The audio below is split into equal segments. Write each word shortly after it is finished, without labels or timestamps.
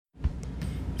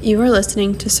You are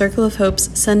listening to Circle of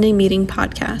Hope's Sunday Meeting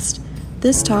podcast.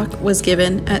 This talk was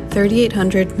given at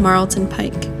 3800 Marlton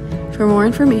Pike. For more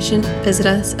information, visit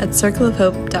us at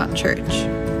circleofhope.church.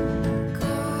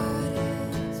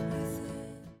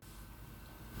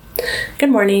 Good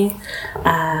morning.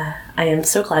 I am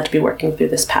so glad to be working through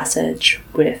this passage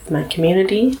with my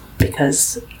community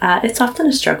because it's often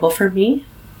a struggle for me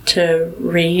to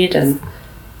read and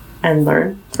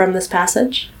learn from this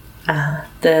passage.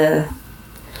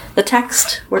 The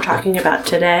text we're talking about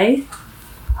today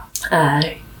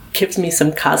gives me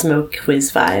some Cosmo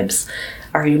quiz vibes.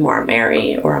 Are you more a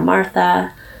Mary or a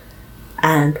Martha?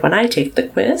 And when I take the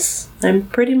quiz, I'm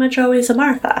pretty much always a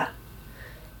Martha.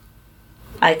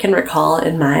 I can recall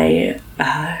in my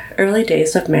early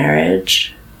days of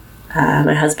marriage,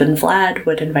 my husband Vlad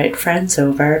would invite friends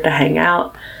over to hang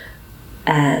out,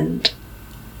 and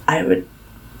I would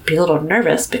be a little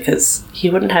nervous because he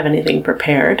wouldn't have anything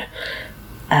prepared.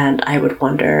 And I would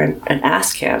wonder and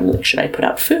ask him, should I put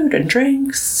out food and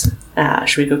drinks?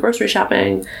 Should we go grocery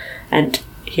shopping? And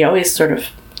he always sort of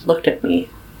looked at me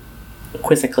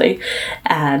quizzically.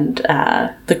 And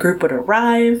the group would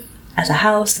arrive at the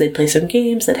house, they'd play some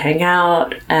games, they'd hang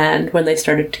out. And when they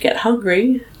started to get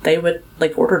hungry, they would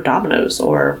order Domino's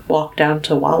or walk down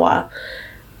to Wawa.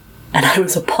 And I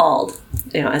was appalled.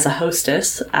 As a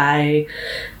hostess, I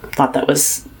thought that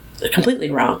was completely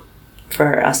wrong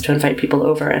for us to invite people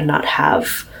over and not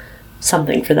have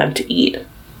something for them to eat.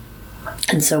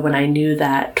 And so when I knew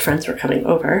that friends were coming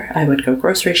over, I would go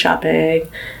grocery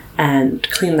shopping and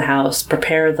clean the house,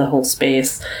 prepare the whole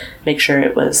space, make sure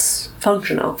it was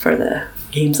functional for the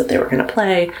games that they were going to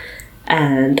play,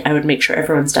 and I would make sure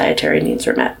everyone's dietary needs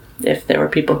were met. If there were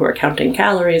people who were counting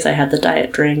calories, I had the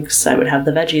diet drinks, I would have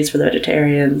the veggies for the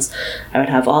vegetarians, I would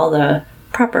have all the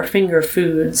proper finger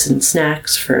foods and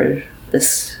snacks for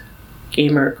this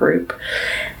gamer group,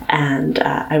 and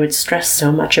I would stress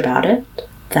so much about it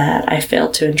that I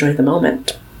failed to enjoy the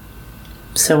moment.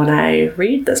 So when I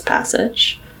read this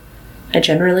passage, I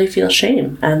generally feel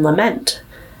shame and lament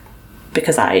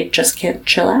because I just can't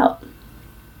chill out.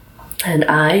 And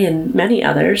I and many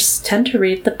others tend to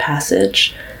read the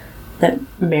passage that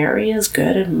Mary is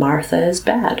good and Martha is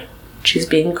bad. She's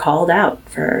being called out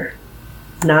for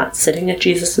not sitting at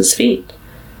Jesus' feet.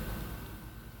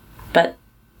 But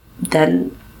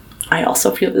then I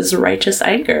also feel this righteous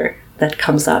anger that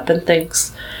comes up and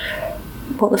thinks,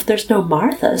 well, if there's no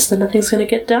Marthas, then nothing's going to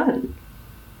get done.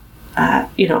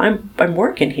 I'm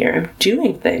working here. I'm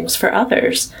doing things for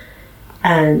others.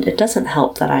 And it doesn't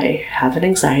help that I have an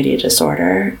anxiety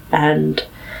disorder. And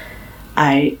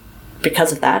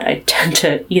because of that, I tend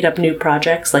to eat up new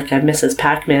projects like I'm Mrs.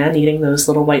 Pac-Man eating those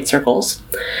little white circles.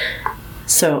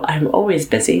 So I'm always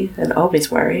busy and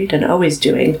always worried and always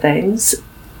doing things.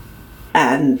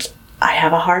 And I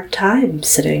have a hard time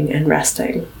sitting and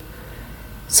resting.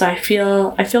 So I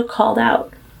feel called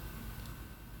out.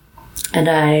 And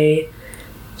I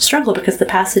struggle because the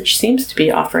passage seems to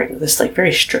be offering this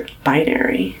very strict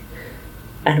binary.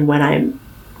 And when I'm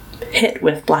hit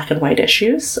with black and white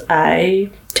issues,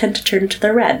 I tend to turn to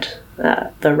the red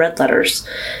letters,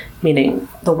 meaning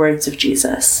the words of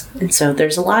Jesus. And so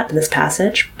there's a lot in this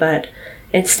passage, but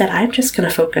instead I'm just going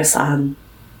to focus on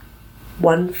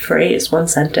one phrase, one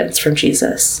sentence from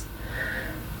Jesus.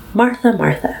 Martha,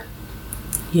 Martha,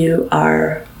 you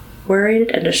are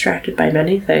worried and distracted by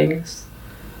many things.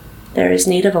 There is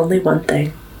need of only one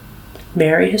thing.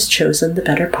 Mary has chosen the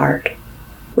better part,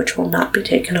 which will not be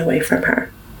taken away from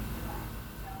her.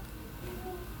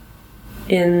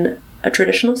 In a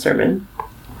traditional sermon,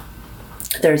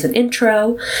 there's an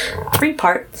intro, 3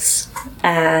 parts,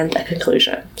 and a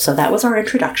conclusion. So that was our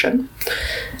introduction.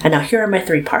 And now here are my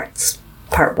 3 parts.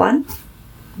 Part 1,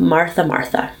 Martha,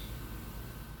 Martha.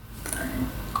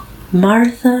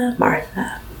 Martha,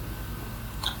 Martha.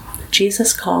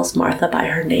 Jesus calls Martha by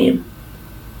her name.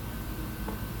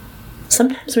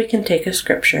 Sometimes we can take a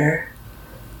scripture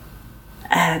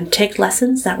and take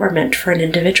lessons that were meant for an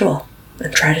individual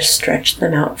and try to stretch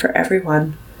them out for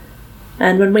everyone.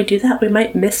 And when we do that, we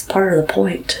might miss part of the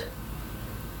point.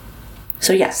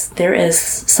 So yes, there is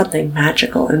something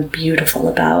magical and beautiful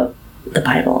about the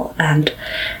Bible and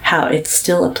how it's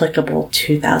still applicable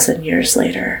 2,000 years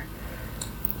later.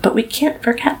 But we can't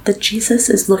forget that Jesus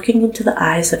is looking into the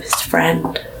eyes of his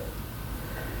friend.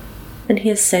 And he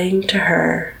is saying to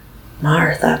her,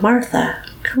 Martha, Martha,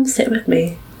 come sit with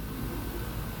me.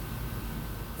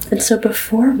 And so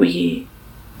before we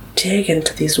dig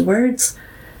into these words,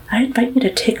 I invite you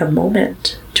to take a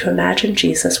moment to imagine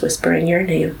Jesus whispering your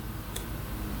name.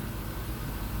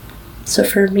 So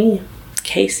for me,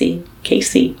 Casey,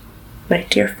 my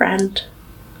dear friend,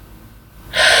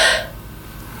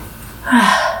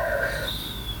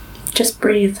 Just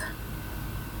breathe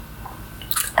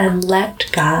and let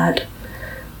God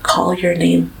call your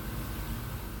name.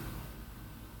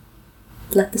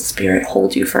 Let the Spirit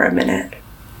hold you for a minute.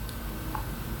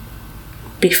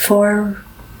 Before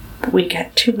we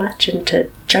get too much into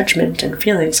judgment and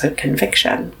feelings of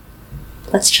conviction,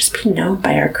 let's just be known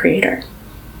by our Creator.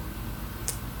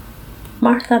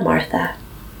 Martha, Martha,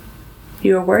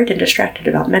 you are worried and distracted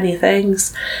about many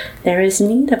things. There is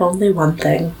need of only one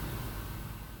thing.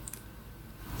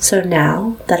 So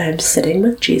now that I'm sitting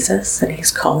with Jesus and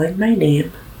He's calling my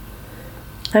name,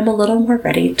 I'm a little more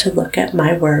ready to look at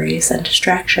my worries and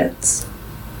distractions.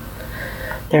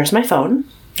 There's my phone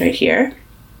right here.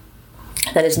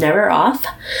 That is never off.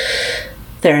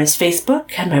 There is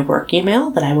Facebook and my work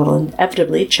email that I will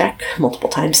inevitably check multiple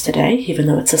times today, even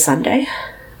though it's a Sunday.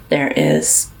 There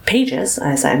is Pages,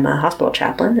 as I'm a hospital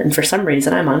chaplain, and for some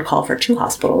reason I'm on call for 2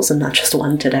 hospitals and not just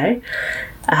one today.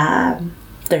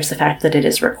 There's the fact that it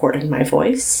is recording my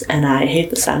voice, and I hate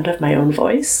the sound of my own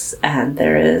voice. And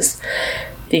there is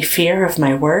the fear of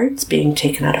my words being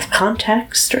taken out of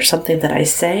context or something that I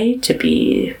say to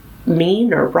be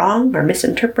mean or wrong or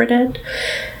misinterpreted.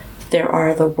 There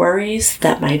are the worries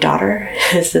that my daughter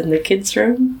is in the kids'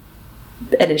 room.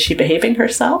 And is she behaving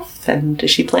herself? And is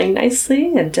she playing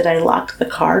nicely? And did I lock the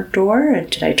car door? And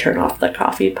did I turn off the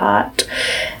coffee pot?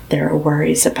 There are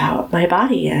worries about my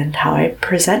body and how I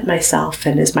present myself.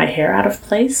 And is my hair out of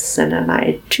place? And am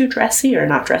I too dressy or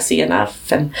not dressy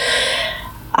enough? And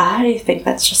I think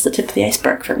that's just the tip of the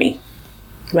iceberg for me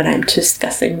when I'm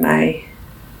discussing my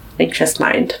anxious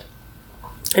mind.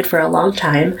 And for a long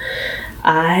time,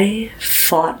 I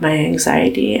fought my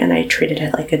anxiety and I treated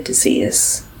it like a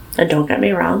disease. And don't get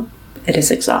me wrong, it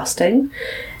is exhausting,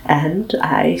 and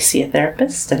I see a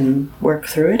therapist and work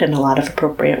through it in a lot of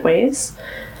appropriate ways,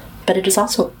 but it is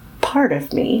also part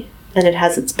of me, and it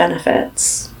has its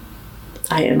benefits.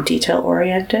 I am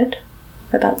detail-oriented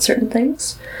about certain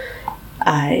things.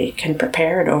 I can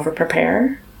prepare and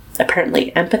over-prepare.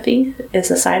 Apparently, empathy is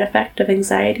a side effect of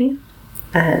anxiety,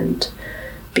 and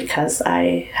because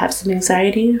I have some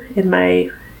anxiety in my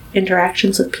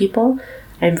interactions with people,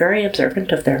 I'm very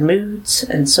observant of their moods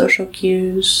and social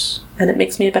cues, and it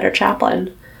makes me a better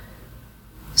chaplain.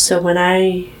 So when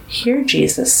I hear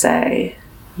Jesus say,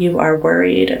 "You are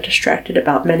worried and distracted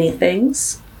about many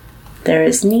things, there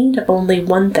is need of only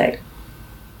one thing,"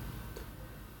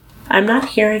 I'm not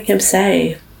hearing Him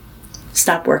say,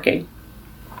 "Stop working,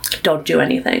 don't do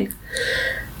anything."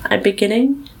 I'm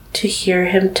beginning to hear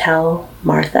Him tell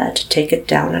Martha to take it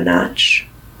down a notch,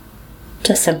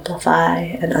 to simplify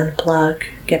and unplug,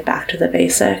 get back to the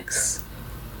basics.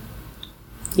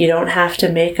 You don't have to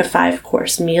make a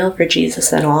 5-course meal for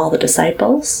Jesus and all the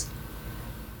disciples.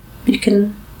 You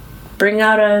can bring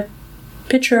out a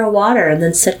pitcher of water and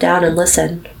then sit down and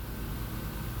listen.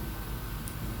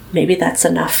 Maybe that's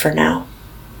enough for now.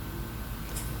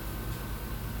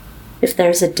 If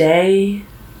there's a day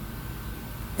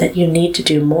that you need to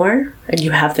do more and you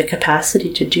have the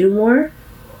capacity to do more,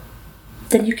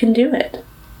 then you can do it.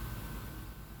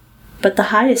 But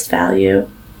the highest value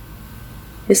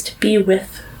is to be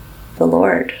with the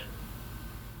Lord.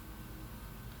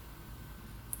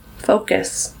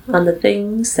 Focus on the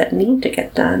things that need to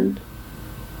get done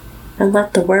and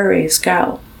let the worries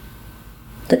go.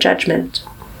 The judgment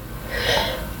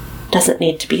doesn't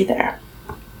need to be there.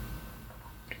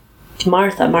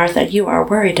 Martha, Martha, you are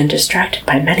worried and distracted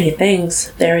by many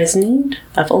things. There is need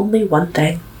of only one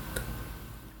thing.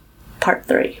 Part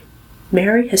 3.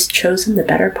 Mary has chosen the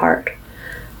better part,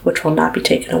 which will not be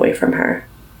taken away from her.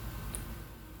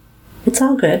 It's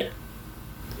all good.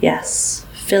 Yes,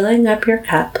 filling up your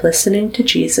cup, listening to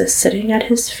Jesus, sitting at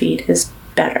His feet is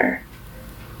better.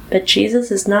 But Jesus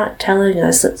is not telling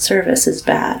us that service is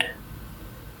bad.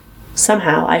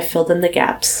 Somehow I filled in the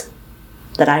gaps,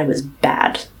 that I was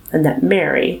bad, and that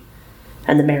Mary,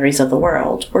 and the Marys of the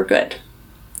world, were good.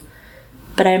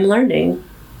 But I am learning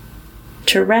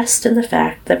to rest in the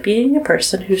fact that being a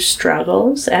person who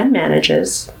struggles and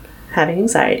manages having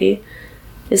anxiety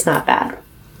is not bad.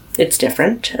 It's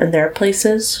different, and there are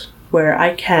places where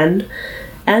I can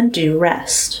and do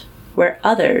rest, where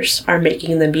others are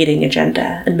making the meeting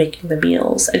agenda and making the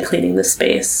meals and cleaning the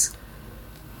space,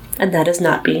 and that is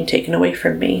not being taken away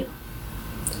from me.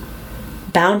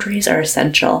 Boundaries are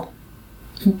essential.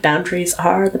 Boundaries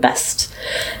are the best.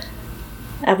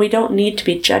 And we don't need to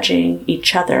be judging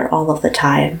each other all of the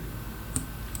time,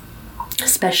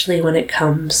 especially when it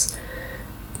comes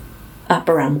up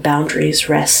around boundaries,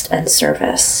 rest, and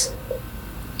service.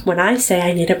 When I say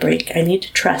I need a break, I need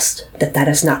to trust that that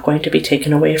is not going to be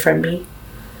taken away from me.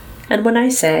 And when I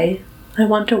say I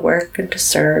want to work and to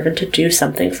serve and to do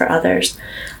something for others.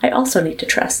 I also need to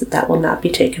trust that that will not be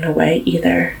taken away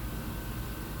either.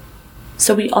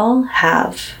 So we all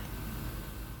have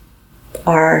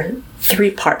our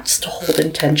 3 parts to hold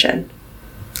in tension.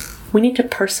 We need to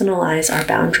personalize our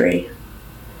boundary.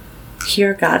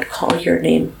 Hear God call your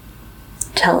name.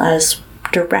 Tell us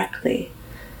directly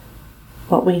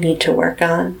what we need to work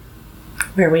on,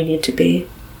 where we need to be.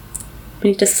 We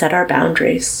need to set our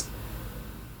boundaries,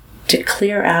 to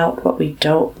clear out what we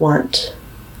don't want,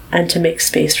 and to make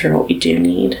space for what we do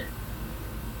need.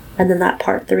 And then that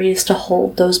part 3 is to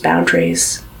hold those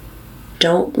boundaries.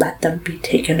 Don't let them be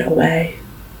taken away.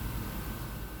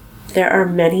 There are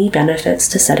many benefits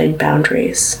to setting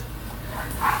boundaries.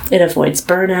 It avoids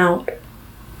burnout,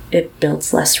 it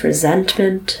builds less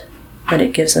resentment, and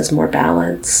it gives us more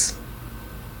balance.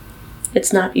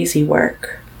 It's not easy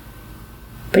work,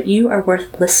 but you are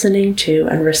worth listening to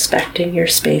and respecting your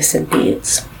space and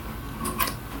needs.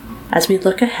 As we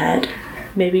look ahead,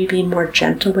 may we be more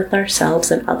gentle with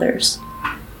ourselves and others,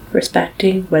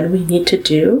 respecting when we need to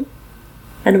do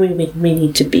and when we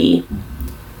need to be.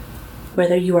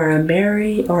 Whether you are a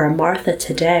Mary or a Martha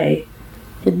today,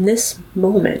 in this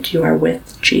moment you are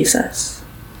with Jesus.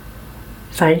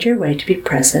 Find your way to be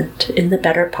present in the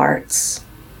better parts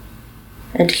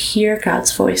and hear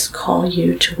God's voice call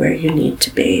you to where you need to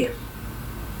be.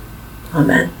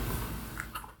 Amen.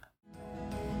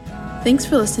 Thanks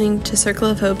for listening to Circle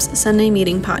of Hope's Sunday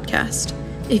Meeting podcast.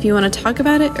 If you want to talk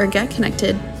about it or get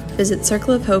connected, visit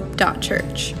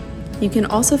circleofhope.church. You can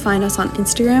also find us on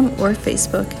Instagram or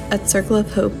Facebook at Circle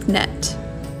of Hope Net.